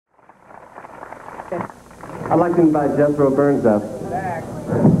I'd like to invite Jethro Burns up.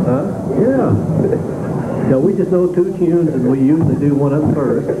 Yeah. No, we just know two tunes, and we usually do one up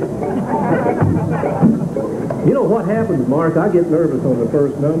first. You know what happens, Mark? I get nervous on the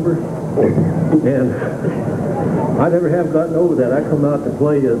first number, and I never have gotten over that. I come out to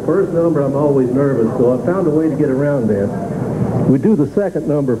play the first number, I'm always nervous, so I found a way to get around that. We do the second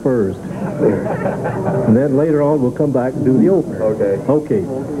number first, and then later on we'll come back and do the opener. Okay. Okay.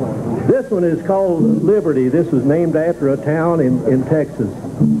 This one is called Liberty. This was named after a town in Texas,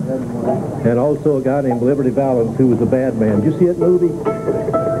 and also a guy named Liberty Valance, who was a bad man. Did you see that movie?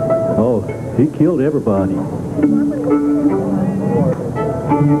 Oh, he killed everybody.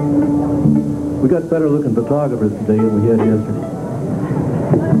 We got better looking photographers today than we had yesterday.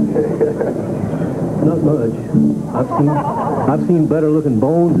 Not much. I've seen better looking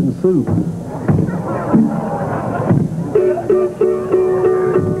bones in soup.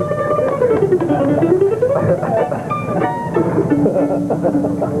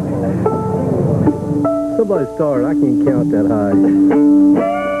 Somebody start. I can't count that high.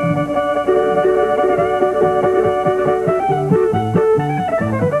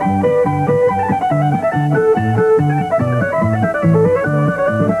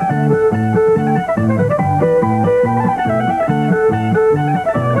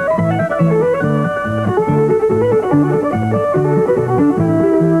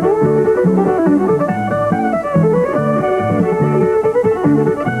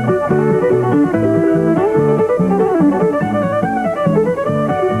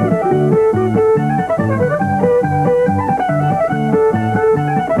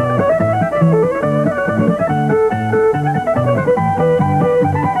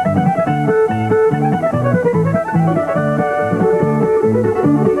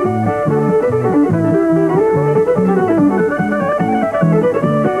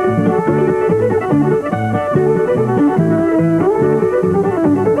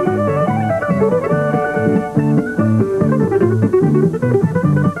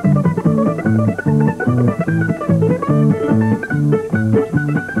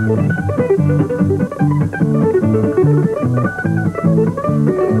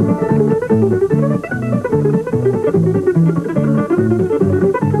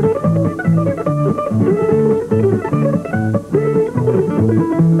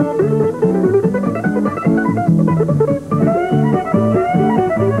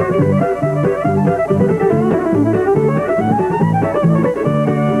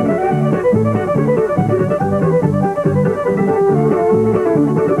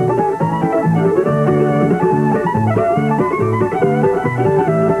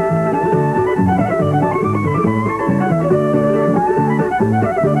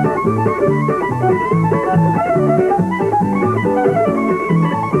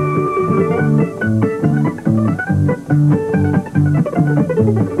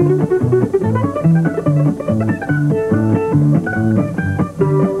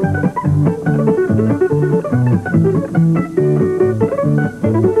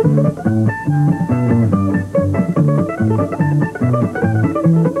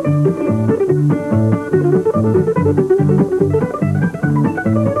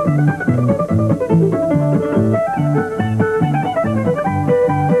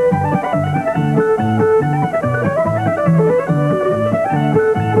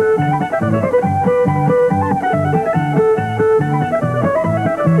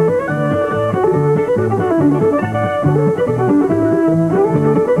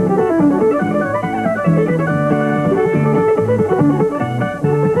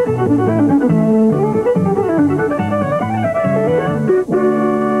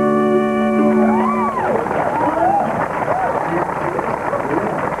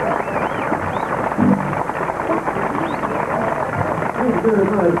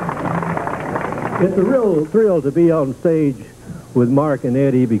 It's a real thrill to be on stage with Mark and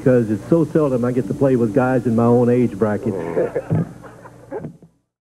Eddie because it's so seldom I get to play with guys in my own age bracket.